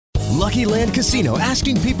Lucky Land Casino,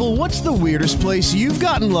 asking people, what's the weirdest place you've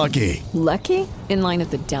gotten lucky? Lucky? In line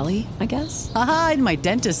at the deli, I guess? Aha, in my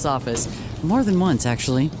dentist's office. More than once,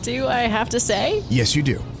 actually. Do I have to say? Yes, you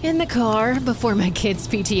do. In the car before my kids'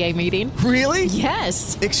 PTA meeting. Really?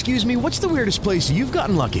 Yes. Excuse me, what's the weirdest place you've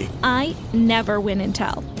gotten lucky? I never win and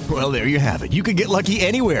tell. Well, there you have it. You can get lucky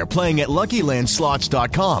anywhere, playing at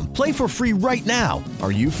LuckyLandSlots.com. Play for free right now.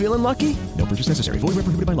 Are you feeling lucky? No purchase necessary. Void where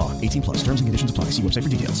prohibited by law. 18 plus. Terms and conditions apply. See website for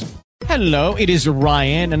details. Hello, it is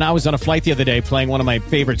Ryan, and I was on a flight the other day playing one of my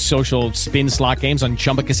favorite social spin slot games on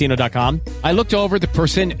ChumbaCasino.com. I looked over at the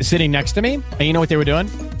person sitting next to me, and you know what they were doing?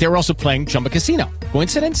 They were also playing Chumba Casino.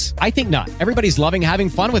 Coincidence? I think not. Everybody's loving having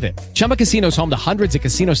fun with it. Chumba Casino is home to hundreds of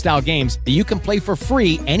casino-style games that you can play for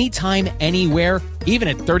free anytime, anywhere, even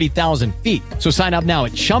at 30,000 feet. So sign up now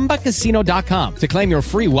at ChumbaCasino.com to claim your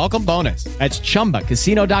free welcome bonus. That's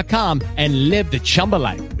ChumbaCasino.com and live the Chumba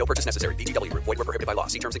life. No purchase necessary. VGW. Void where prohibited by law.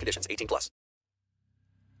 See terms and conditions. 18 plus.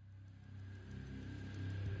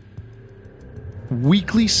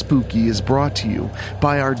 Weekly Spooky is brought to you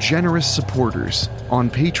by our generous supporters on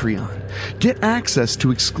Patreon. Get access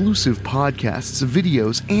to exclusive podcasts,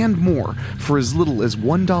 videos, and more for as little as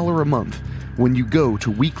 $1 a month when you go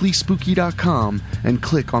to weeklyspooky.com and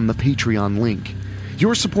click on the Patreon link.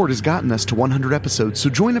 Your support has gotten us to 100 episodes, so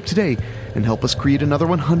join up today and help us create another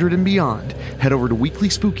 100 and beyond. Head over to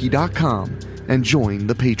weeklyspooky.com and join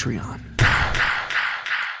the Patreon.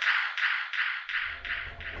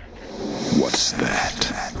 What's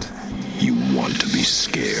that? You want to be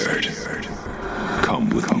scared? Come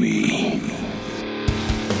with me.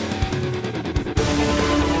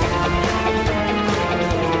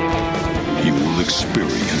 You will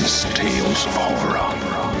experience tales of horror,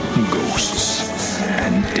 ghosts,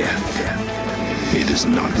 and death. It is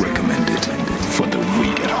not recommended for the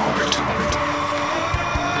weak at heart.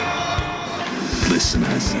 Listen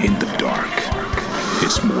in the dark.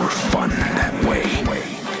 It's more fun that way.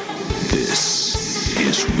 This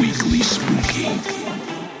is Weekly Spooky.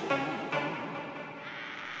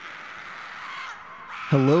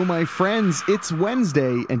 Hello, my friends. It's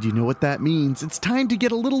Wednesday, and you know what that means. It's time to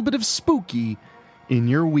get a little bit of spooky in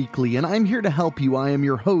your weekly, and I'm here to help you. I am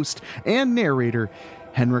your host and narrator,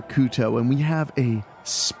 Henrik Kuto, and we have a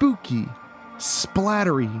spooky,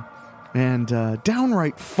 splattery, and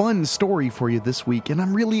downright fun story for you this week, and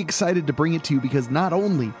I'm really excited to bring it to you because not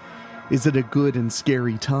only is it a good and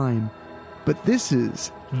scary time, but this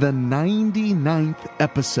is the 99th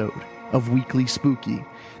episode of Weekly Spooky.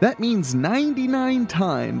 That means 99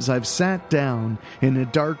 times I've sat down in a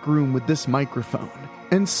dark room with this microphone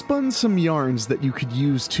and spun some yarns that you could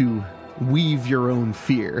use to weave your own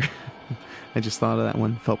fear. I just thought of that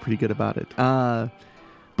one, felt pretty good about it.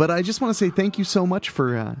 But I just want to say thank you so much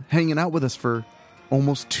for hanging out with us for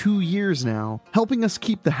almost 2 years now, helping us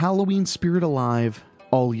keep the Halloween spirit alive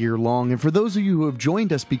all year long. And for those of you who have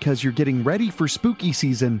joined us because you're getting ready for spooky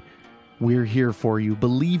season, we're here for you.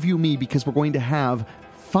 Believe you me, because we're going to have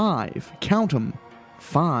 5, count 'em,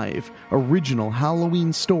 5 original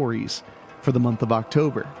Halloween stories for the month of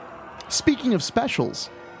October. Speaking of specials,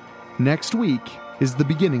 next week is the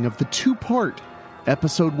beginning of the 2-part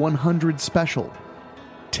episode 100 special.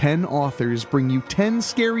 10 authors bring you 10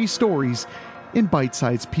 scary stories in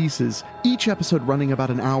bite-sized pieces, each episode running about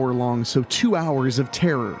an hour long, so 2 hours of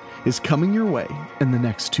terror is coming your way in the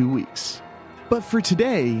next 2 weeks. But for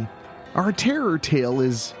today, our terror tale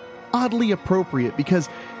is oddly appropriate because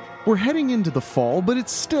we're heading into the fall, but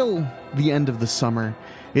it's still the end of the summer.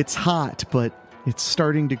 It's hot, but it's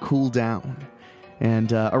starting to cool down.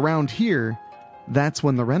 And around here, that's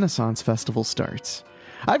when the Renaissance Festival starts.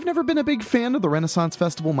 I've never been a big fan of the Renaissance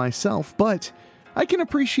Festival myself, but I can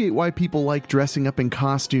appreciate why people like dressing up in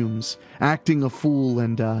costumes, acting a fool,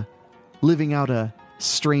 and living out a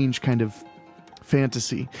strange kind of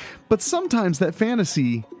fantasy. But sometimes that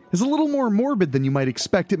fantasy is a little more morbid than you might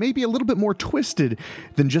expect. It may be a little bit more twisted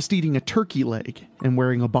than just eating a turkey leg and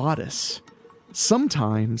wearing a bodice.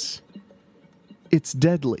 Sometimes it's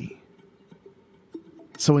deadly.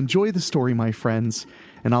 So enjoy the story, my friends,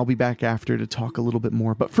 and I'll be back after to talk a little bit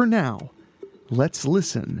more. But for now, let's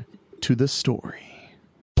listen to the story.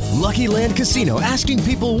 Lucky Land Casino, asking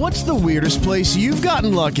people, what's the weirdest place you've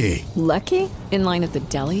gotten lucky? Lucky? In line at the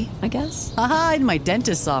deli, I guess? Aha, in my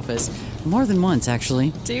dentist's office. More than once,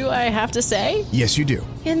 actually. Do I have to say? Yes, you do.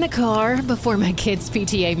 In the car before my kids'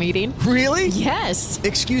 PTA meeting. Really? Yes.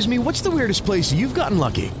 Excuse me, what's the weirdest place you've gotten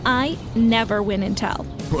lucky? I never win and tell.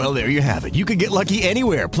 Well, there you have it. You can get lucky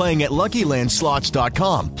anywhere, playing at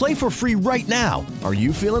LuckyLandSlots.com. Play for free right now. Are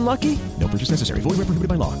you feeling lucky? No purchase necessary. Void where prohibited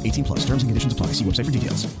by law. 18 plus. Terms and conditions apply. See website for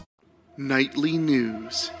details. Nightly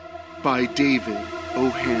news. by David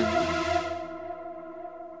O'Hanlon.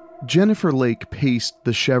 Jennifer Lake paced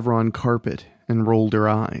the chevron carpet and rolled her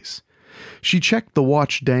eyes. She checked the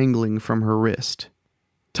watch dangling from her wrist.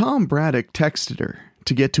 Tom Braddock texted her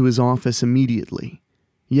to get to his office immediately,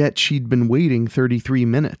 yet she'd been waiting 33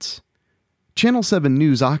 minutes. Channel 7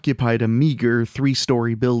 News occupied a meager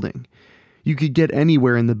 3-story building. You could get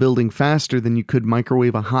anywhere in the building faster than you could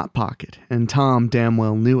microwave a Hot Pocket, and Tom damn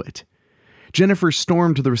well knew it. Jennifer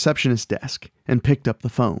stormed to the receptionist desk and picked up the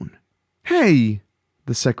phone. "Hey,"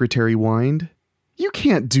 the secretary whined. "You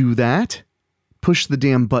can't do that." "Push the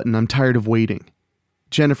damn button, I'm tired of waiting."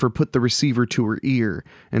 Jennifer put the receiver to her ear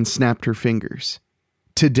and snapped her fingers.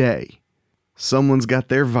 "Today." Someone's got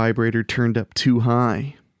their vibrator turned up too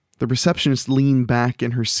high. The receptionist leaned back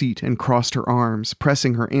in her seat and crossed her arms,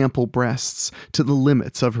 pressing her ample breasts to the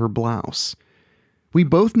limits of her blouse. "We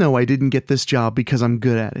both know I didn't get this job because I'm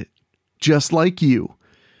good at it. Just like you.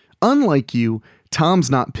 Unlike you,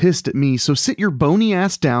 Tom's not pissed at me, so sit your bony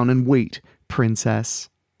ass down and wait, princess."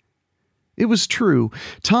 It was true.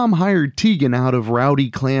 Tom hired Tegan out of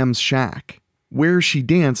Rowdy Clam's shack, where she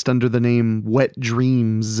danced under the name Wet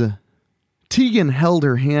Dreams. Tegan held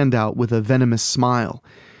her hand out with a venomous smile.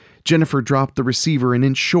 Jennifer dropped the receiver an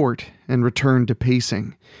inch short and returned to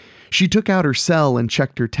pacing. She took out her cell and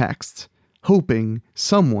checked her texts, hoping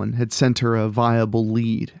someone had sent her a viable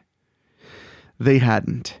lead. They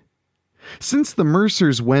hadn't. Since the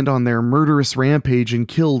Mercers went on their murderous rampage and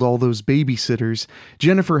killed all those babysitters,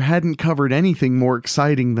 Jennifer hadn't covered anything more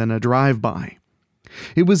exciting than a drive-by.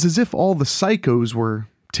 It was as if all the psychos were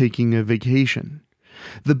taking a vacation.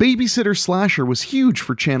 The babysitter slasher was huge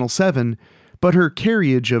for Channel 7, but her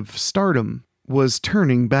carriage of stardom was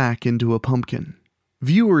turning back into a pumpkin.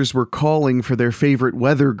 Viewers were calling for their favorite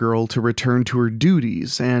weather girl to return to her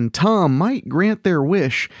duties, and Tom might grant their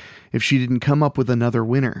wish if she didn't come up with another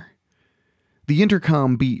winner. The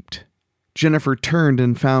intercom beeped. Jennifer turned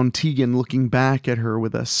and found Tegan looking back at her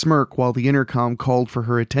with a smirk while the intercom called for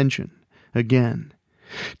her attention. Again.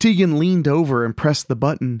 Tegan leaned over and pressed the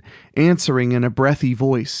button, answering in a breathy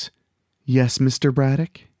voice. "Yes, Mr.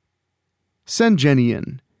 Braddock?" "Send Jenny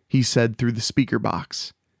in," he said through the speaker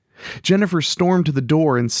box. Jennifer stormed to the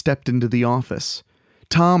door and stepped into the office.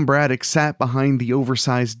 Tom Braddock sat behind the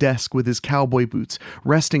oversized desk with his cowboy boots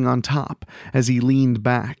resting on top as he leaned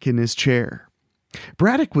back in his chair.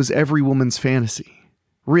 Braddock was every woman's fantasy.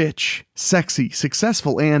 Rich, sexy,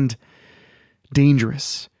 successful, and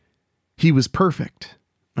dangerous. He was perfect.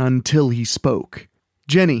 Until he spoke.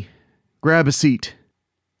 "Jenny, grab a seat,"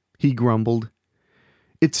 he grumbled.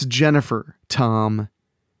 "It's Jennifer, Tom."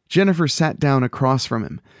 Jennifer sat down across from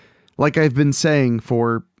him, like I've been saying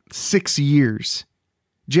for 6 years.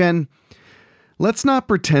 "Jen, let's not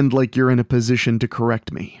pretend like you're in a position to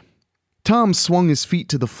correct me." Tom swung his feet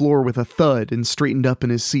to the floor with a thud and straightened up in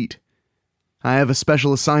his seat. "I have a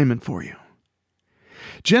special assignment for you."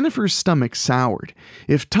 Jennifer's stomach soured.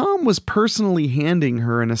 If Tom was personally handing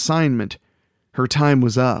her an assignment, her time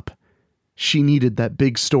was up. She needed that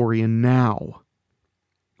big story, and now.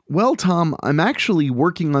 "Well, Tom, I'm actually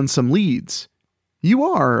working on some leads." "You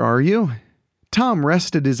are you?" Tom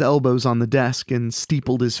rested his elbows on the desk and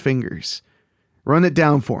steepled his fingers. "Run it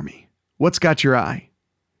down for me. What's got your eye?"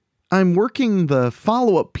 "I'm working the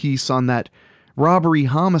follow-up piece on that robbery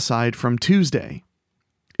homicide from Tuesday."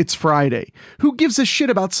 "It's Friday. Who gives a shit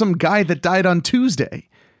about some guy that died on Tuesday?"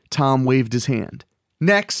 Tom waved his hand.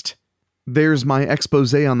 "Next." "There's my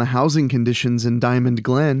expose on the housing conditions in Diamond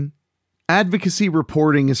Glen." "Advocacy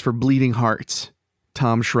reporting is for bleeding hearts."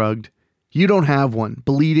 Tom shrugged. "You don't have one,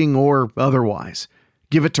 bleeding or otherwise.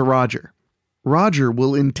 Give it to Roger." "Roger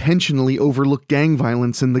will intentionally overlook gang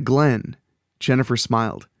violence in the Glen." Jennifer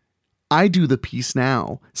smiled. "I do the piece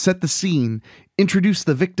now, set the scene, introduce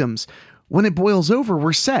the victims. When it boils over,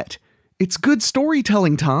 we're set. It's good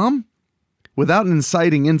storytelling, Tom." "Without an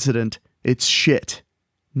inciting incident, it's shit.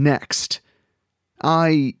 Next."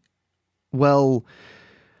 I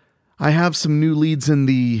have some new leads in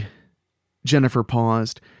the..." Jennifer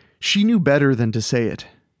paused. She knew better than to say it.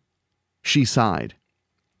 She sighed.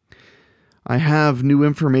 "I have new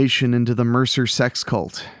information into the Mercer sex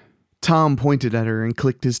cult." Tom pointed at her and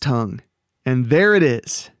clicked his tongue. "And there it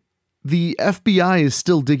is. The FBI is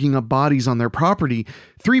still digging up bodies on their property.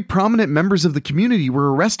 3 prominent members of the community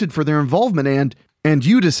were arrested for their involvement, and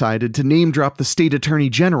you decided to name drop the state attorney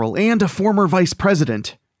general and a former vice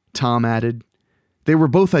president," Tom added. "They were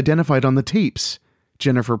both identified on the tapes,"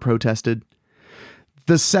 Jennifer protested.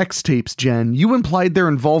 "The sex tapes, Jen. You implied their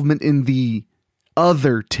involvement in the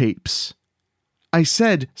other tapes." "I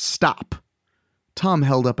said stop." Tom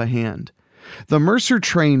held up a hand. "The Mercer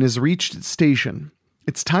train has reached its station.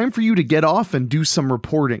 It's time for you to get off and do some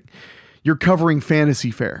reporting. You're covering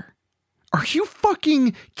Fantasy Fair." "Are you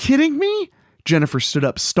fucking kidding me?" Jennifer stood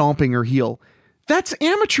up, stomping her heel. "That's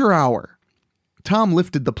amateur hour." Tom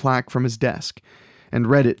lifted the plaque from his desk and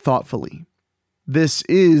read it thoughtfully. "This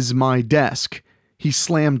is my desk." He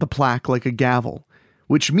slammed the plaque like a gavel.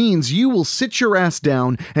 "Which means you will sit your ass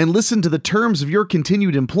down and listen to the terms of your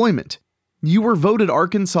continued employment. You were voted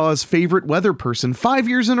Arkansas's favorite weather person 5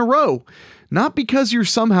 years in a row. Not because you're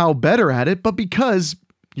somehow better at it, but because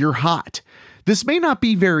you're hot. This may not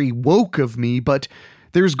be very woke of me, but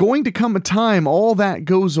there's going to come a time all that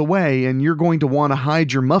goes away and you're going to want to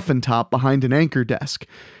hide your muffin top behind an anchor desk.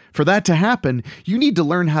 For that to happen, you need to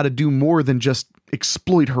learn how to do more than just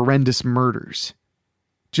exploit horrendous murders."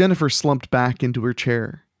 Jennifer slumped back into her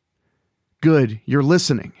chair. "Good, you're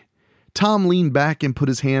listening." Tom leaned back and put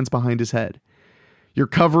his hands behind his head. "You're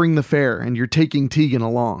covering the fair and you're taking Tegan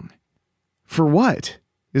along." "For what?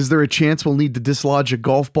 Is there a chance we'll need to dislodge a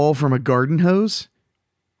golf ball from a garden hose?"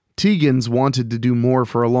 "Tegan's wanted to do more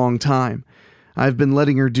for a long time. I've been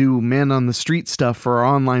letting her do man-on-the-street stuff for our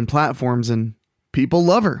online platforms and people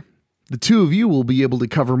love her. The two of you will be able to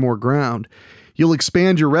cover more ground. You'll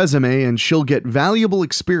expand your resume and she'll get valuable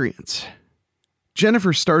experience."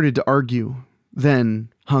 Jennifer started to argue, then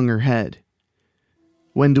hung her head.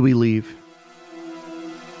 "When do we leave?"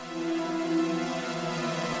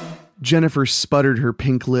 Jennifer sputtered her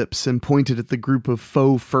pink lips and pointed at the group of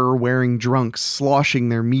faux fur-wearing drunks sloshing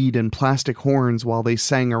their mead in plastic horns while they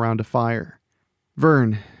sang around a fire.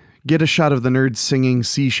 "Vern, get a shot of the nerds singing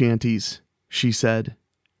sea shanties," she said.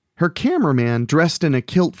 Her cameraman, dressed in a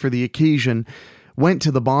kilt for the occasion, went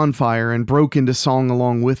to the bonfire and broke into song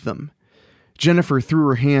along with them. Jennifer threw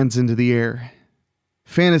her hands into the air.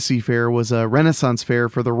 Fantasy Fair was a Renaissance fair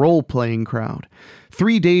for the role-playing crowd.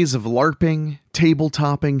 3 days of LARPing,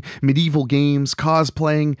 table-topping, medieval games,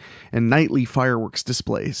 cosplaying, and nightly fireworks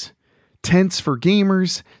displays. Tents for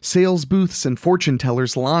gamers, sales booths, and fortune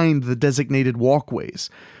tellers lined the designated walkways,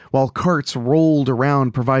 while carts rolled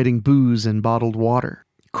around providing booze and bottled water.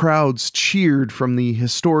 Crowds cheered from the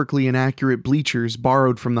historically inaccurate bleachers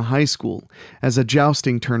borrowed from the high school as a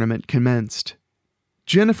jousting tournament commenced.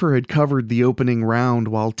 Jennifer had covered the opening round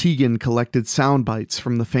while Tegan collected sound bites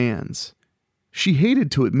from the fans. She hated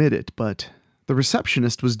to admit it, but the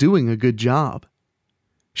receptionist was doing a good job.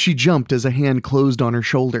 She jumped as a hand closed on her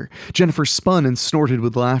shoulder. Jennifer spun and snorted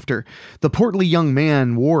with laughter. The portly young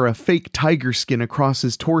man wore a fake tiger skin across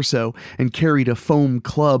his torso and carried a foam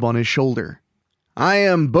club on his shoulder. "I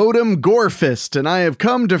am Bodum Gorefist, and I have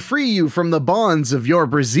come to free you from the bonds of your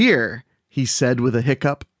brassiere," he said with a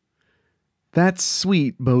hiccup. "That's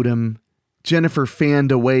sweet, Bodum." Jennifer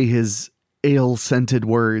fanned away his ale-scented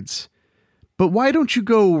words. "But why don't you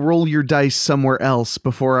go roll your dice somewhere else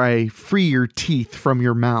before I free your teeth from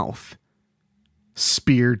your mouth?"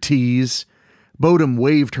 "Spear tease." Bodum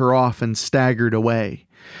waved her off and staggered away.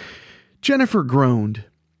 Jennifer groaned.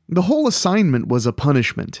 The whole assignment was a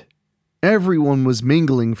punishment. Everyone was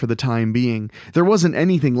mingling for the time being. There wasn't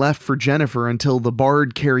anything left for Jennifer until the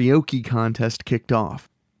Bard karaoke contest kicked off.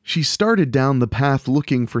 She started down the path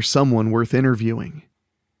looking for someone worth interviewing.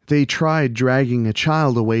 They tried dragging a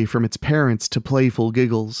child away from its parents to playful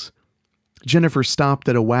giggles. Jennifer stopped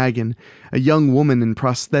at a wagon. A young woman in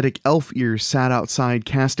prosthetic elf ears sat outside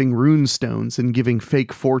casting rune stones and giving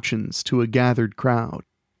fake fortunes to a gathered crowd.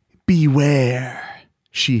 "Beware,"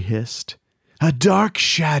 she hissed. "A dark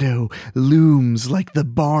shadow looms like the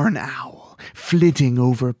barn owl, flitting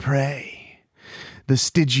over prey. The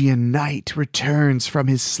Stygian knight returns from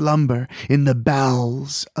his slumber in the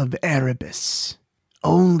bowels of Erebus.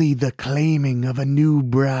 Only the claiming of a new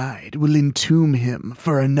bride will entomb him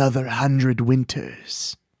for another 100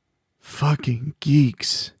 winters." "Fucking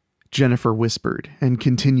geeks," Jennifer whispered and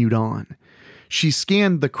continued on. She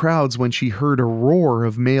scanned the crowds when she heard a roar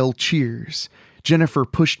of male cheers. Jennifer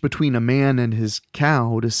pushed between a man and his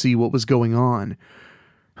cow to see what was going on.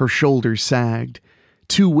 Her shoulders sagged.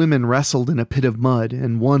 2 women wrestled in a pit of mud,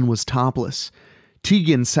 and one was topless.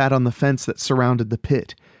 Tegan sat on the fence that surrounded the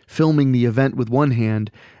pit, filming the event with one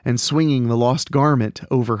hand and swinging the lost garment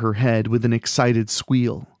over her head with an excited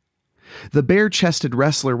squeal. The bare-chested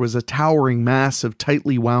wrestler was a towering mass of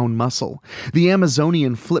tightly wound muscle. The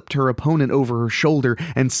Amazonian flipped her opponent over her shoulder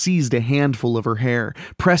and seized a handful of her hair,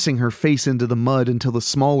 pressing her face into the mud until the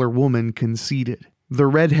smaller woman conceded. The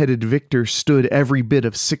red-headed victor stood every bit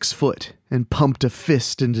of 6 foot and pumped a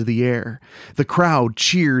fist into the air. The crowd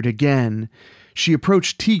cheered again. She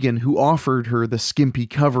approached Tegan, who offered her the skimpy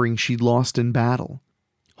covering she'd lost in battle.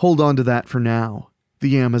 "Hold on to that for now,"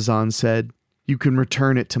 the Amazon said. "You can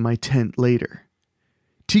return it to my tent later."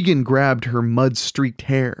 Tegan grabbed her mud-streaked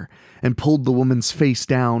hair and pulled the woman's face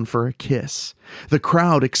down for a kiss. The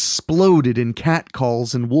crowd exploded in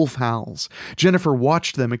catcalls and wolf howls. Jennifer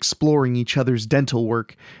watched them exploring each other's dental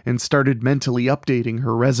work and started mentally updating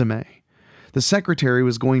her resume. The secretary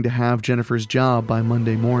was going to have Jennifer's job by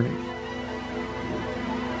Monday morning.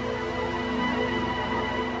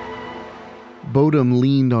 Bodum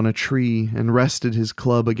leaned on a tree and rested his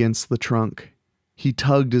club against the trunk. He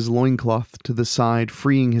tugged his loincloth to the side,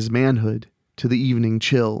 freeing his manhood to the evening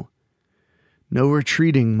chill. "No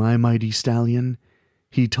retreating, my mighty stallion,"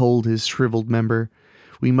 he told his shriveled member.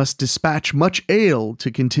 "We must dispatch much ale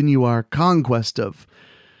to continue our conquest of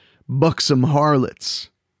buxom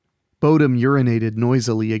harlots." Bodum urinated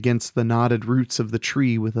noisily against the knotted roots of the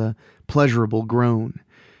tree with a pleasurable groan.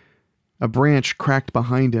 A branch cracked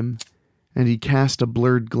behind him, and he cast a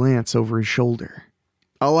blurred glance over his shoulder.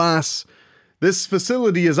 "Alas, this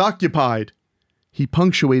facility is occupied." He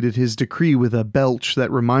punctuated his decree with a belch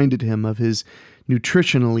that reminded him of his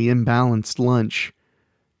nutritionally imbalanced lunch.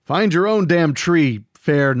 "Find your own damn tree,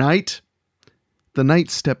 fair knight." The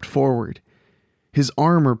knight stepped forward, his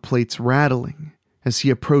armor plates rattling as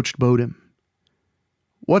he approached Bodum.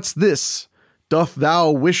 "What's this? Doth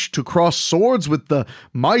thou wish to cross swords with the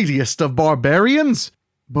mightiest of barbarians?"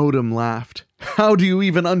 Bodum laughed. "How do you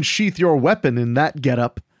even unsheath your weapon in that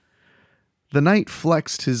getup?" The knight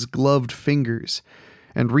flexed his gloved fingers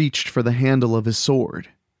and reached for the handle of his sword.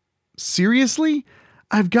 "Seriously?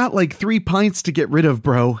 I've got like 3 pints to get rid of,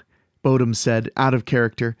 bro," Bodum said, out of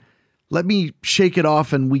character. "Let me shake it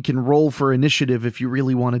off and we can roll for initiative if you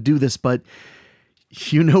really want to do this, but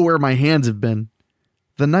you know where my hands have been."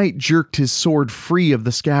 The knight jerked his sword free of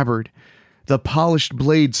the scabbard. The polished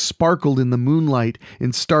blade sparkled in the moonlight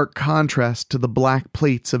in stark contrast to the black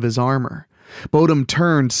plates of his armor. Bodum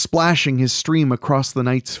turned, splashing his stream across the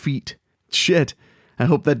knight's feet. "Shit, I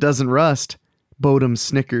hope that doesn't rust." Bodum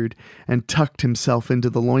snickered and tucked himself into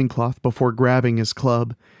the loincloth before grabbing his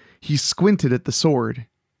club. He squinted at the sword.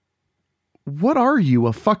 "What are you,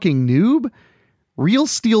 a fucking noob? Real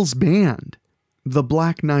Steel's banned." The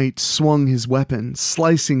Black Knight swung his weapon,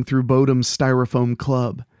 slicing through Bodum's styrofoam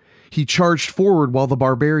club. He charged forward while the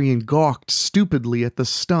barbarian gawked stupidly at the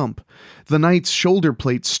stump. The knight's shoulder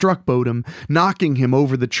plate struck Bodum, knocking him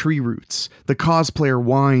over the tree roots. The cosplayer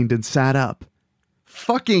whined and sat up.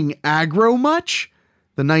 "Fucking aggro much?"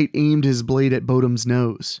 The knight aimed his blade at Bodum's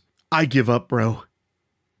nose. "I give up, bro."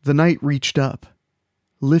 The knight reached up,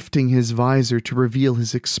 lifting his visor to reveal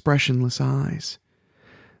his expressionless eyes.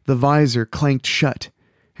 The visor clanked shut,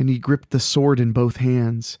 and he gripped the sword in both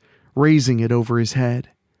hands, raising it over his head.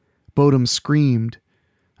 Bodum screamed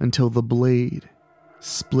until the blade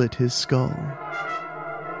split his skull.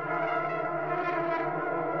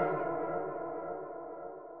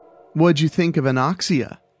 "What'd you think of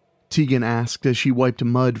Anoxia?" Tegan asked as she wiped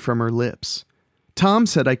mud from her lips. "Tom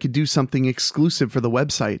said I could do something exclusive for the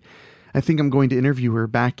website. I think I'm going to interview her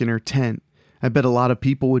back in her tent. I bet a lot of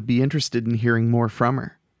people would be interested in hearing more from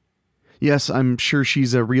her." "Yes, I'm sure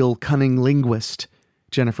she's a real cunning linguist,"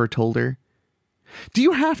 Jennifer told her. "Do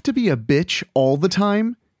you have to be a bitch all the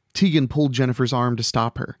time?" Tegan pulled Jennifer's arm to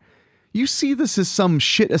stop her. "You see this as some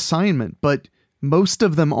shit assignment, but most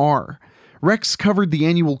of them are. Rex covered the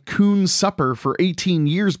annual Coon Supper for 18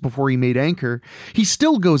 years before he made Anchor. He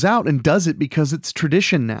still goes out and does it because it's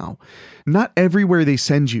tradition now. Not everywhere they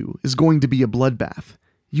send you is going to be a bloodbath.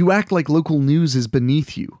 You act like local news is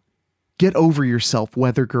beneath you. Get over yourself,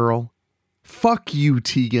 weather girl." "Fuck you,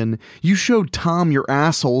 Tegan. You showed Tom your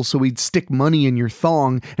asshole so he'd stick money in your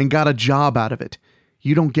thong and got a job out of it.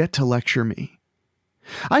 You don't get to lecture me."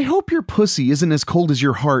 "I hope your pussy isn't as cold as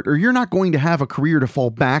your heart or you're not going to have a career to fall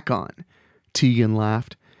back on." Tegan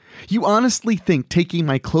laughed. "You honestly think taking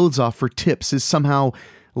my clothes off for tips is somehow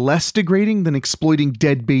less degrading than exploiting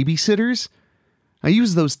dead babysitters? I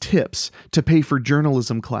use those tips to pay for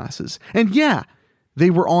journalism classes. And yeah, they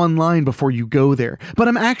were online before you go there, but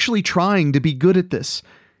I'm actually trying to be good at this,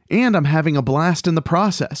 and I'm having a blast in the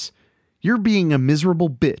process. You're being a miserable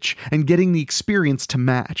bitch and getting the experience to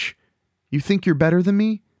match. You think you're better than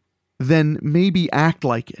me? Then maybe act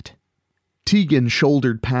like it." Tegan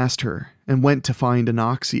shouldered past her and went to find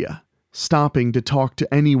Anoxia, stopping to talk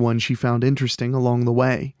to anyone she found interesting along the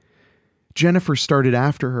way. Jennifer started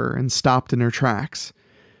after her and stopped in her tracks.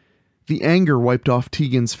 The anger wiped off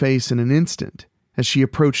Tegan's face in an instant as she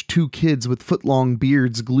approached 2 kids with foot-long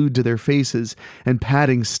beards glued to their faces and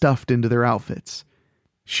padding stuffed into their outfits.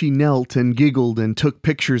 She knelt and giggled and took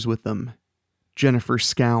pictures with them. Jennifer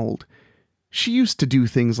scowled. She used to do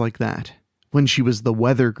things like that when she was the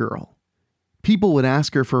weather girl. People would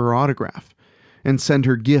ask her for her autograph, and send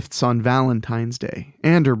her gifts on Valentine's Day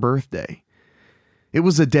and her birthday. It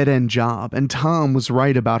was a dead-end job, and Tom was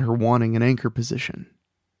right about her wanting an anchor position.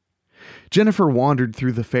 Jennifer wandered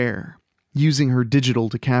through the fair, using her digital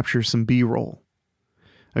to capture some B-roll.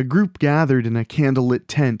 A group gathered in a candlelit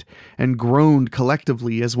tent and groaned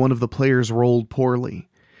collectively as one of the players rolled poorly.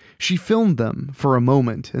 She filmed them for a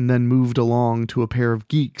moment and then moved along to a pair of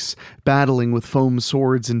geeks battling with foam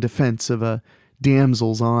swords in defense of a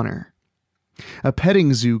damsel's honor. A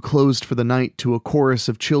petting zoo closed for the night to a chorus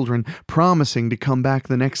of children promising to come back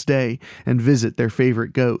the next day and visit their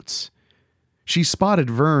favorite goats. She spotted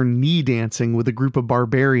Vern knee-dancing with a group of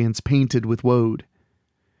barbarians painted with woad.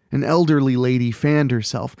 An elderly lady fanned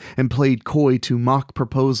herself and played coy to mock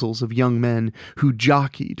proposals of young men who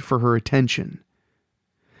jockeyed for her attention.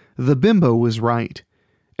 The bimbo was right.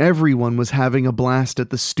 Everyone was having a blast at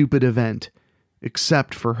the stupid event,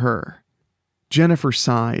 except for her. Jennifer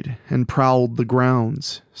sighed and prowled the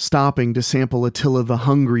grounds, stopping to sample Attila the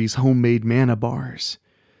Hungry's homemade manna bars.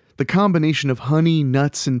 The combination of honey,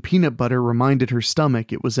 nuts, and peanut butter reminded her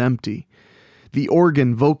stomach it was empty. The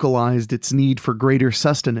organ vocalized its need for greater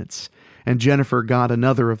sustenance, and Jennifer got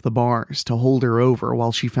another of the bars to hold her over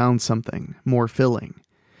while she found something more filling.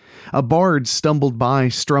 A bard stumbled by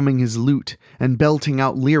strumming his lute and belting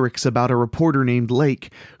out lyrics about a reporter named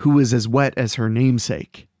Lake who was as wet as her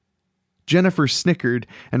namesake. Jennifer snickered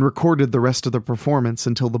and recorded the rest of the performance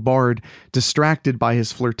until the bard, distracted by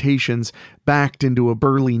his flirtations, backed into a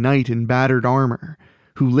burly knight in battered armor,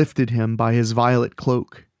 who lifted him by his violet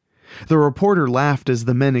cloak. The reporter laughed as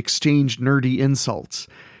the men exchanged nerdy insults.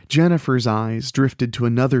 Jennifer's eyes drifted to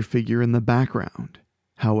another figure in the background,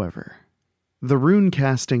 however. The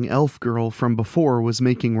rune-casting elf girl from before was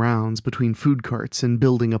making rounds between food carts and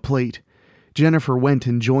building a plate. Jennifer went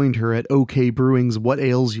and joined her at OK Brewing's What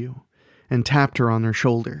Ails You, and tapped her on her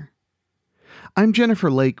shoulder. "I'm Jennifer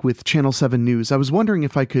Lake with Channel 7 News. I was wondering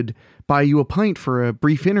if I could buy you a pint for a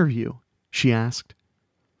brief interview," she asked.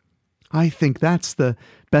 "I think that's the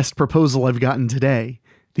best proposal I've gotten today,"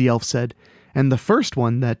 the elf said, "and the first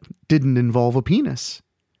one that didn't involve a penis."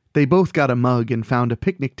 They both got a mug and found a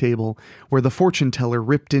picnic table where the fortune teller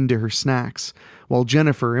ripped into her snacks, while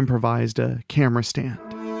Jennifer improvised a camera stand.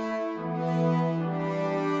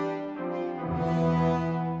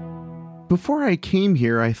 "Before I came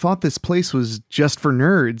here, I thought this place was just for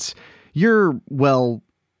nerds. You're, well,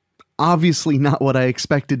 obviously not what I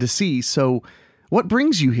expected to see, so what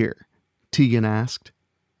brings you here?" Tegan asked.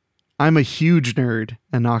 "I'm a huge nerd,"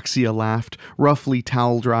 Anoxia laughed, roughly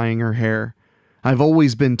towel-drying her hair. "I've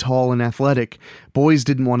always been tall and athletic. Boys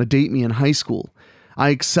didn't want to date me in high school. I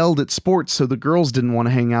excelled at sports, so the girls didn't want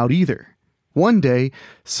to hang out either. One day,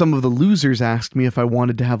 some of the losers asked me if I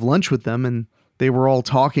wanted to have lunch with them, and they were all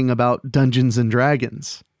talking about Dungeons and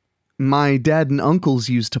Dragons. My dad and uncles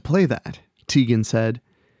used to play that," Tegan said.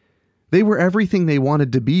 "They were everything they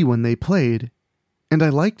wanted to be when they played, and I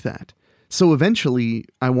liked that. So eventually,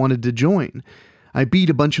 I wanted to join. I beat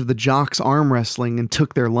a bunch of the jocks arm wrestling and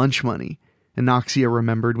took their lunch money," Anoxia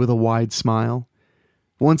remembered with a wide smile.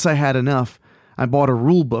 "Once I had enough, I bought a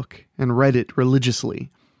rule book and read it religiously.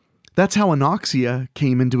 That's how Anoxia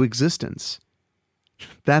came into existence."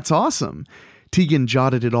 "That's awesome." Tegan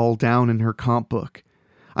jotted it all down in her comp book.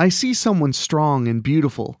 "I see someone strong and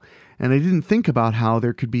beautiful, and I didn't think about how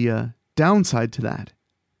there could be a downside to that."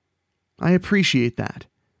 "I appreciate that."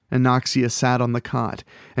 Anoxia sat on the cot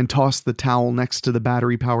and tossed the towel next to the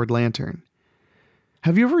battery-powered lantern.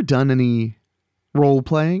 "Have you ever done any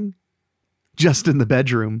role-playing?" "Just in the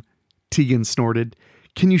bedroom," Tegan snorted.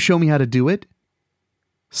 "Can you show me how to do it?"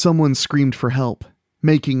 Someone screamed for help,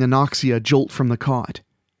 making Anoxia jolt from the cot.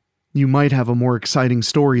 "You might have a more exciting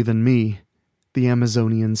story than me," the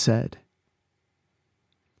Amazonian said.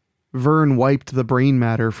 Vern wiped the brain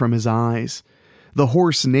matter from his eyes. The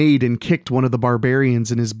horse neighed and kicked one of the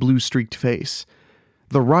barbarians in his blue-streaked face.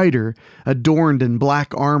 The rider, adorned in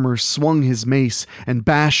black armor, swung his mace and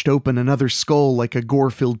bashed open another skull like a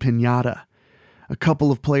gore-filled piñata. A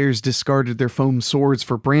couple of players discarded their foam swords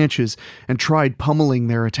for branches and tried pummeling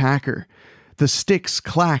their attacker. The sticks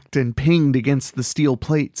clacked and pinged against the steel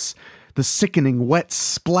plates. The sickening wet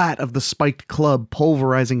splat of the spiked club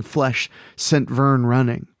pulverizing flesh sent Vern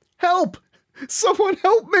running. "Help! Someone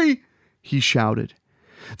help me!" he shouted.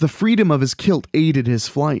 The freedom of his kilt aided his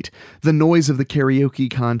flight. The noise of the karaoke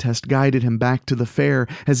contest guided him back to the fair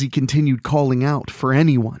as he continued calling out for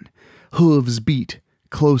anyone. Hooves beat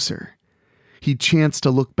closer. He chanced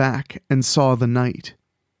to look back and saw the knight,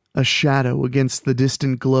 a shadow against the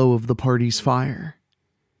distant glow of the party's fire.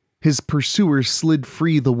 His pursuer slid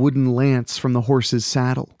free the wooden lance from the horse's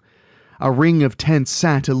saddle. A ring of tents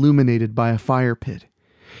sat illuminated by a fire pit.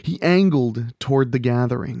 He angled toward the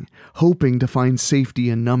gathering, hoping to find safety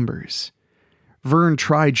in numbers. Vern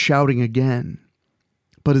tried shouting again,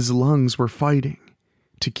 but his lungs were fighting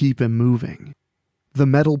to keep him moving. The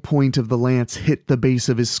metal point of the lance hit the base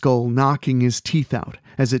of his skull, knocking his teeth out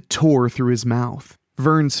as it tore through his mouth.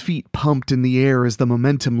 Vern's feet pumped in the air as the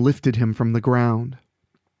momentum lifted him from the ground.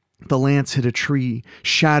 The lance hit a tree,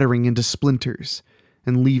 shattering into splinters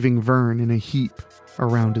and leaving Vern in a heap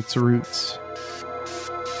around its roots.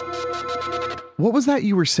 What was that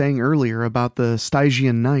you were saying earlier about the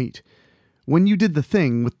Stygian Knight? When you did the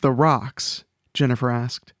thing with the rocks, Jennifer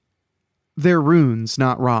asked. They're runes,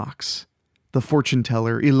 not rocks. The fortune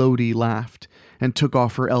teller, Elodie, laughed and took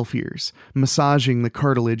off her elf ears, massaging the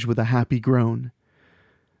cartilage with a happy groan.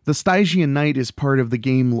 The Stygian Knight is part of the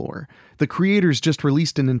game lore. The creators just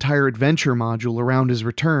released an entire adventure module around his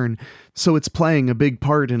return, so it's playing a big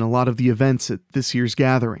part in a lot of the events at this year's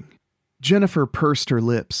gathering. Jennifer pursed her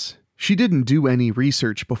lips. She didn't do any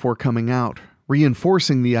research before coming out,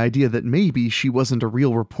 reinforcing the idea that maybe she wasn't a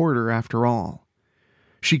real reporter after all.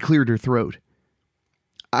 She cleared her throat.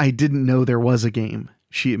 I didn't know there was a game,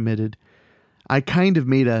 she admitted. I kind of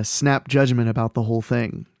made a snap judgment about the whole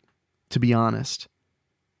thing, to be honest.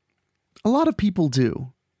 A lot of people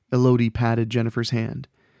do, Elodie patted Jennifer's hand.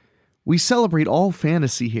 We celebrate all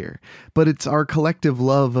fantasy here, but it's our collective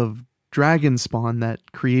love of Dragonspawn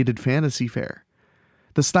that created Fantasy Fair.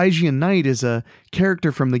 The Stygian Knight is a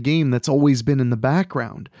character from the game that's always been in the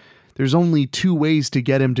background. There's only 2 ways to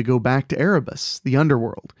get him to go back to Erebus, the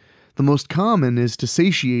underworld. The most common is to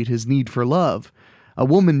satiate his need for love. A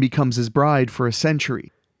woman becomes his bride for a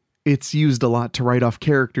century. It's used a lot to write off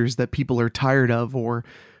characters that people are tired of or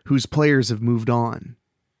whose players have moved on.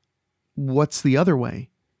 What's the other way?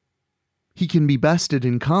 He can be bested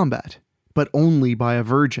in combat, but only by a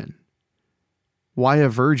virgin. Why a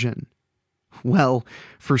virgin? Well,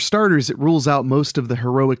 for starters, it rules out most of the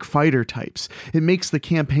heroic fighter types. It makes the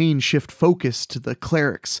campaign shift focus to the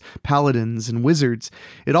clerics, paladins, and wizards.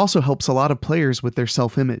 It also helps a lot of players with their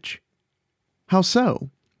self-image. How so?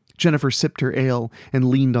 Jennifer sipped her ale and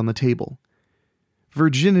leaned on the table.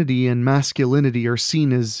 Virginity and masculinity are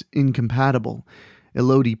seen as incompatible.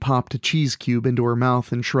 Elodie popped a cheese cube into her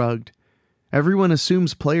mouth and shrugged. Everyone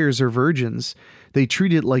assumes players are virgins. They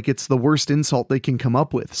treat it like it's the worst insult they can come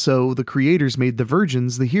up with, so the creators made the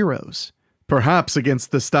virgins the heroes. Perhaps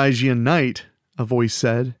against the Stygian Knight, a voice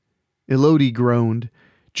said. Elodie groaned.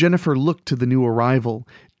 Jennifer looked to the new arrival,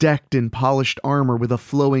 decked in polished armor with a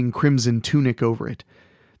flowing crimson tunic over it.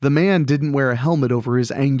 The man didn't wear a helmet over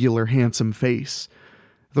his angular, handsome face.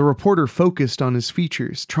 The reporter focused on his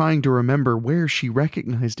features, trying to remember where she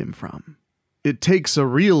recognized him from. It takes a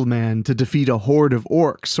real man to defeat a horde of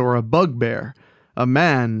orcs or a bugbear. A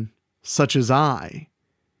man such as I.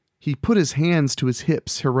 He put his hands to his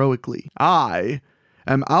hips heroically. I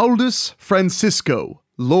am Aldous Francisco,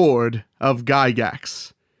 Lord of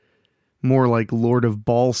Gygax. More like Lord of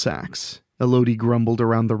Ballsacks, Elodie grumbled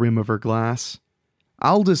around the rim of her glass.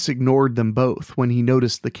 Aldous ignored them both when he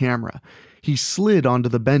noticed the camera. He slid onto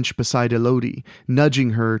the bench beside Elodie,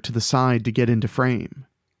 nudging her to the side to get into frame.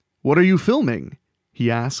 What are you filming?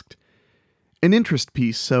 He asked. An interest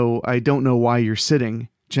piece, so I don't know why you're sitting,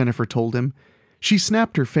 Jennifer told him. She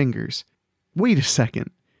snapped her fingers. Wait a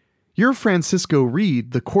second. You're Francisco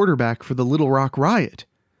Reed, the quarterback for the Little Rock Riot.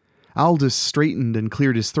 Aldous straightened and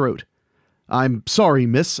cleared his throat. I'm sorry,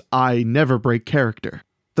 miss. I never break character.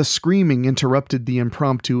 The screaming interrupted the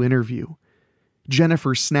impromptu interview.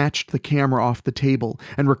 Jennifer snatched the camera off the table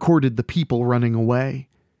and recorded the people running away.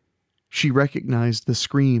 She recognized the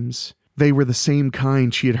screams. They were the same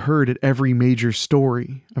kind she had heard at every major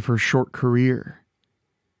story of her short career.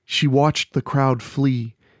 She watched the crowd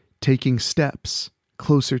flee, taking steps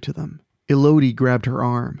closer to them. Elodie grabbed her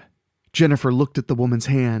arm. Jennifer looked at the woman's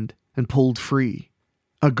hand and pulled free.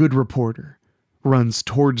 A good reporter runs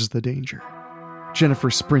towards the danger.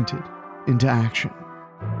 Jennifer sprinted into action.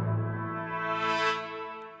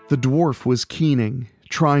 The dwarf was keening,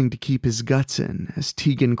 trying to keep his guts in as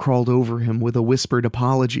Tegan crawled over him with a whispered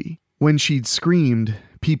apology. When she'd screamed,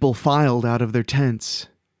 people filed out of their tents,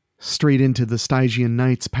 straight into the Stygian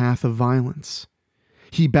Knight's path of violence.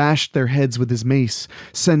 He bashed their heads with his mace,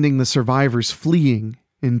 sending the survivors fleeing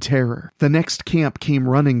in terror. The next camp came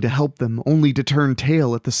running to help them, only to turn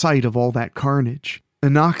tail at the sight of all that carnage.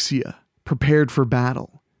 Anoxia prepared for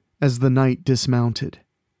battle as the knight dismounted.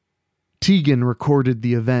 Tegan recorded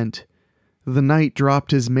the event. The knight dropped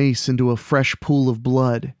his mace into a fresh pool of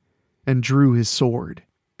blood and drew his sword.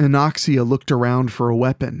 Anoxia looked around for a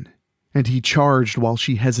weapon, and he charged while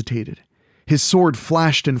she hesitated, His sword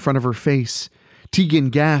flashed in front of her face. Tegan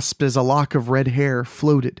gasped as a lock of red hair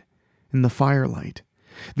floated in the firelight.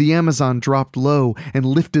 The Amazon dropped low and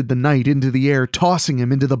lifted the knight into the air, tossing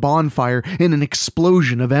him into the bonfire in an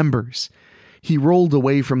explosion of embers. He rolled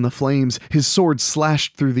away from the flames, his sword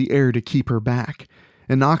slashed through the air to keep her back.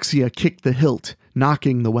 Enoxia kicked the hilt,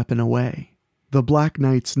 knocking the weapon away. The Black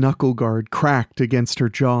Knight's knuckle guard cracked against her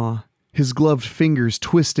jaw. His gloved fingers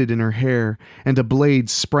twisted in her hair, and a blade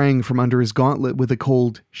sprang from under his gauntlet with a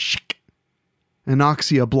cold shik.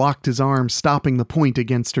 Enoxia blocked his arm, stopping the point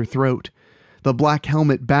against her throat. The black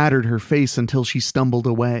helmet battered her face until she stumbled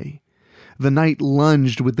away. The knight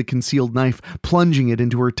lunged with the concealed knife, plunging it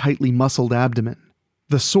into her tightly muscled abdomen.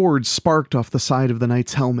 The sword sparked off the side of the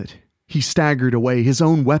knight's helmet. He staggered away, his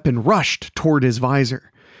own weapon rushed toward his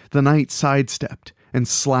visor. The knight sidestepped and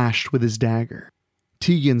slashed with his dagger.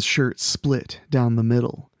 Tegan's shirt split down the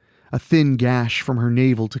middle. A thin gash from her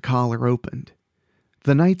navel to collar opened.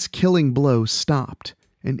 The knight's killing blow stopped,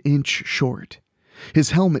 an inch short. His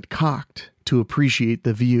helmet cocked to appreciate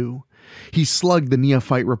the view. He slugged the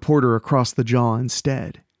neophyte reporter across the jaw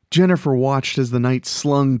instead. Jennifer watched as the knight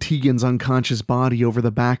slung Tegan's unconscious body over the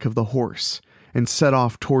back of the horse and set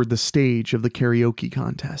off toward the stage of the karaoke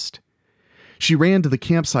contest. She ran to the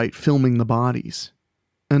campsite, filming the bodies.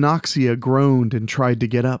 Enoxia groaned and tried to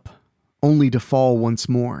get up, only to fall once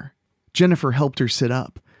more. Jennifer helped her sit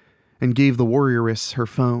up and gave the warrioress her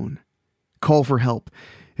phone. "Call for help.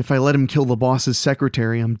 If I let him kill the boss's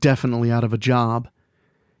secretary, I'm definitely out of a job."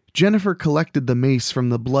 Jennifer collected the mace from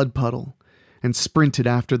the blood puddle and sprinted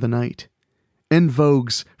after the knight. En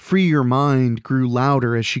Vogue's "Free Your Mind" grew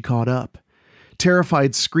louder as she caught up.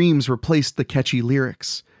 Terrified screams replaced the catchy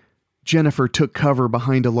lyrics. Jennifer took cover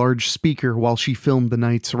behind a large speaker while she filmed the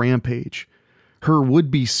knight's rampage. Her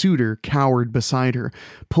would-be suitor cowered beside her,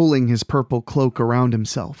 pulling his purple cloak around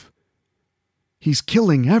himself. "He's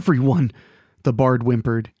killing everyone," the bard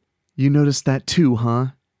whimpered. "You noticed that too,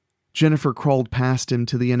 huh?" Jennifer crawled past him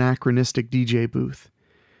to the anachronistic DJ booth.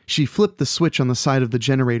 She flipped the switch on the side of the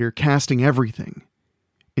generator, casting everything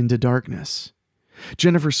into darkness.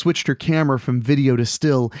 Jennifer switched her camera from video to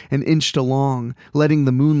still and inched along, letting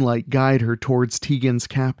the moonlight guide her towards Tegan's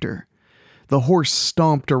captor. The horse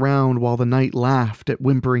stomped around while the knight laughed at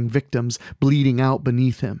whimpering victims bleeding out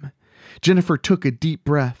beneath him. Jennifer took a deep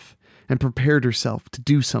breath and prepared herself to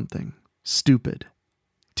do something stupid.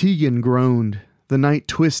 Tegan groaned. The knight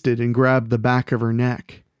twisted and grabbed the back of her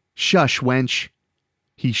neck. "Shush, wench,"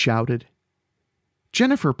 he shouted.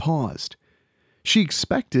 Jennifer paused. She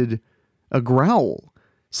expected a growl,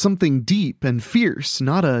 something deep and fierce,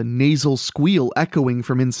 not a nasal squeal echoing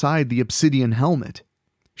from inside the obsidian helmet.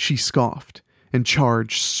 She scoffed and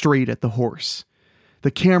charged straight at the horse.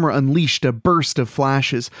 The camera unleashed a burst of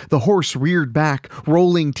flashes. The horse reared back,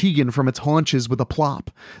 rolling Tegan from its haunches with a plop.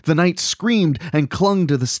 The knight screamed and clung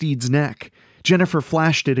to the steed's neck. Jennifer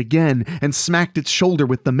flashed it again and smacked its shoulder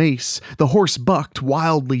with the mace. The horse bucked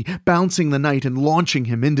wildly, bouncing the knight and launching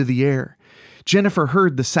him into the air. Jennifer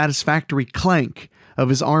heard the satisfactory clank of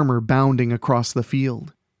his armor bounding across the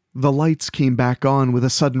field. The lights came back on with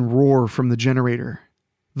a sudden roar from the generator.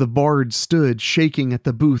 The bard stood, shaking at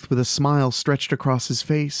the booth with a smile stretched across his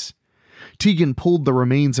face. Tegan pulled the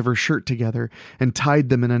remains of her shirt together and tied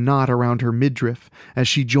them in a knot around her midriff as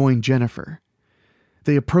she joined Jennifer.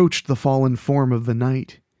 They approached the fallen form of the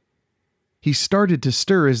knight. He started to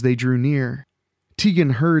stir as they drew near.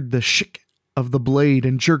 Tegan heard the shik of the blade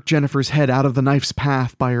and jerked Jennifer's head out of the knife's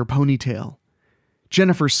path by her ponytail.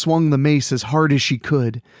 Jennifer swung the mace as hard as she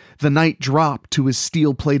could. The knight dropped to his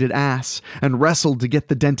steel-plated ass and wrestled to get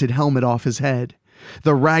the dented helmet off his head.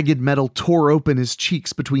 The ragged metal tore open his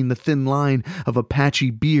cheeks between the thin line of a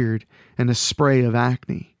patchy beard and a spray of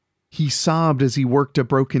acne. He sobbed as he worked a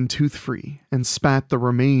broken tooth free and spat the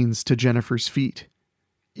remains to Jennifer's feet.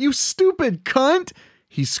 "You stupid cunt!"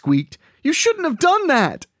 he squeaked. "You shouldn't have done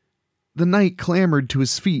that!" The knight clambered to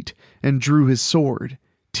his feet and drew his sword.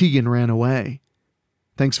 Tegan ran away.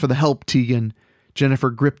 "Thanks for the help, Tegan." Jennifer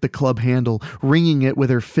gripped the club handle, ringing it with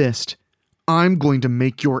her fist. "I'm going to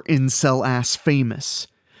make your incel ass famous.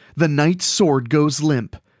 The knight's sword goes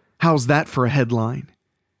limp. How's that for a headline?"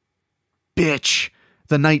 "Bitch!"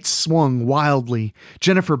 The knight swung wildly.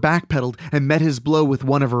 Jennifer backpedaled and met his blow with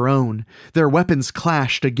one of her own. Their weapons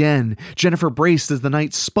clashed again. Jennifer braced as the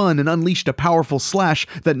knight spun and unleashed a powerful slash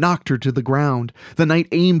that knocked her to the ground. The knight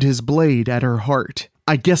aimed his blade at her heart.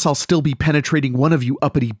 "I guess I'll still be penetrating one of you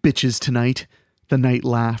uppity bitches tonight," the knight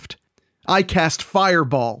laughed. "I cast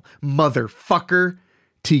fireball, motherfucker,"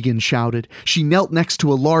 Tegan shouted. She knelt next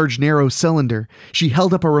to a large, narrow cylinder. She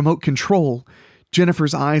held up a remote control.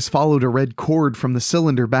 Jennifer's eyes followed a red cord from the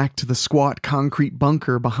cylinder back to the squat concrete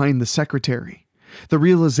bunker behind the secretary. The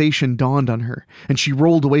realization dawned on her, and she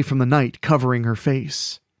rolled away from the knight, covering her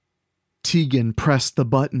face. Tegan pressed the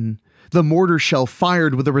button. The mortar shell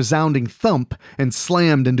fired with a resounding thump and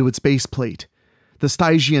slammed into its base plate. The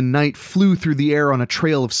Stygian knight flew through the air on a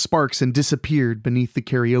trail of sparks and disappeared beneath the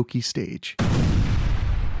karaoke stage.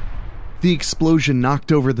 The explosion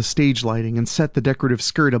knocked over the stage lighting and set the decorative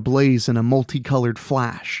skirt ablaze in a multicolored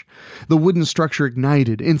flash. The wooden structure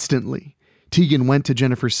ignited instantly. Tegan went to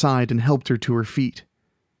Jennifer's side and helped her to her feet.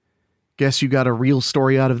 "Guess you got a real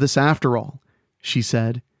story out of this after all," she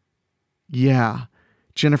said. "Yeah,"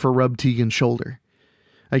 Jennifer rubbed Tegan's shoulder.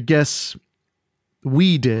 "I guess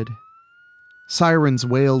we did." Sirens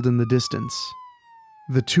wailed in the distance.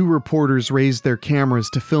 The two reporters raised their cameras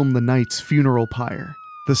to film the knight's funeral pyre.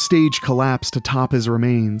 The stage collapsed atop his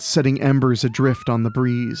remains, setting embers adrift on the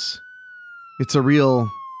breeze. "It's a real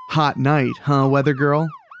hot night, huh, weather girl?"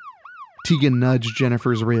 Tegan nudged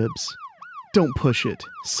Jennifer's ribs. "Don't push it,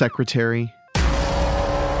 secretary."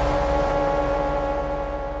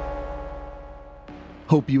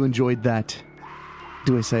 Hope you enjoyed that.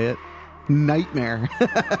 Do I say it? Nightmare.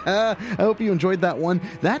 I hope you enjoyed that one.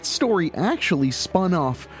 That story actually spun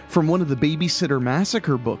off from one of the Babysitter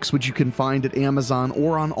Massacre books, which you can find at Amazon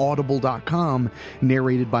or on Audible.com,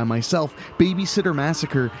 narrated by myself. Babysitter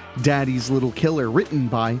Massacre, Daddy's Little Killer, written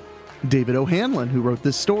by David O'Hanlon, who wrote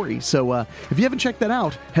this story. So if you haven't checked that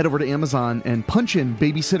out, head over to Amazon and punch in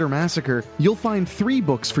Babysitter Massacre. You'll find 3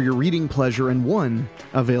 books for your reading pleasure and 1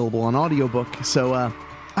 available on audiobook. So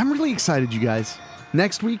I'm really excited, you guys.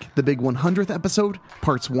 Next week, the big 100th episode,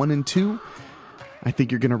 parts 1 and 2. I think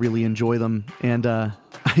you're going to really enjoy them. And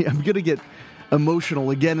I'm going to get emotional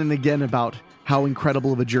again and again about how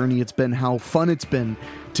incredible of a journey it's been, how fun it's been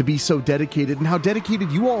to be so dedicated, and how dedicated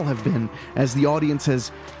you all have been as the audience has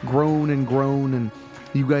grown and grown, and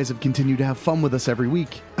you guys have continued to have fun with us every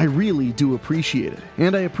week. I really do appreciate it.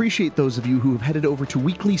 And I appreciate those of you who have headed over to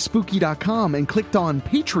weeklyspooky.com and clicked on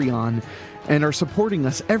Patreon and are supporting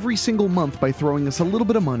us every single month by throwing us a little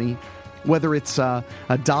bit of money, whether it's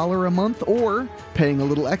 $1 a month or paying a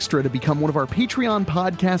little extra to become one of our Patreon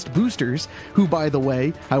podcast boosters, who, by the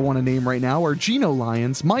way, I want to name right now, are Gino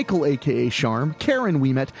Lyons, Michael aka Sharm, Karen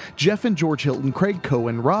Weemet, Jeff and George Hilton, Craig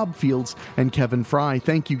Cohen, Rob Fields, and Kevin Fry.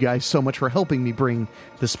 Thank you guys so much for helping me bring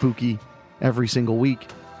the spooky every single week.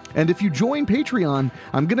 And if you join Patreon,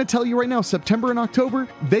 I'm going to tell you right now, September and October,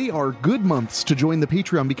 they are good months to join the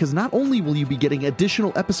Patreon, because not only will you be getting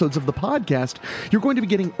additional episodes of the podcast, you're going to be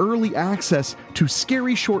getting early access to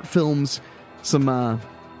scary short films, some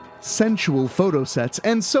sensual photo sets,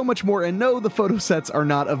 and so much more. And no, the photo sets are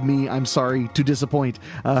not of me. I'm sorry to disappoint.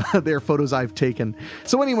 They're photos I've taken.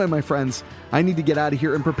 So anyway, my friends, I need to get out of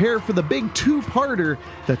here and prepare for the big 2-parter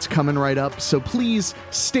that's coming right up. So please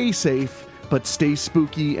stay safe, but stay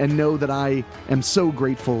spooky, and know that I am so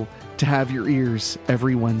grateful to have your ears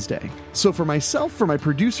every Wednesday. So for myself, for my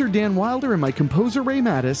producer Dan Wilder, and my composer Ray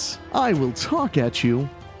Mattis, I will talk at you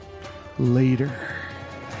later.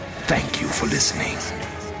 Thank you for listening.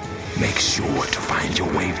 Make sure to find your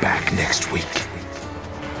way back next week.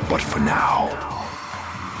 But for now,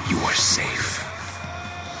 you are safe.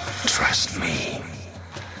 Trust me.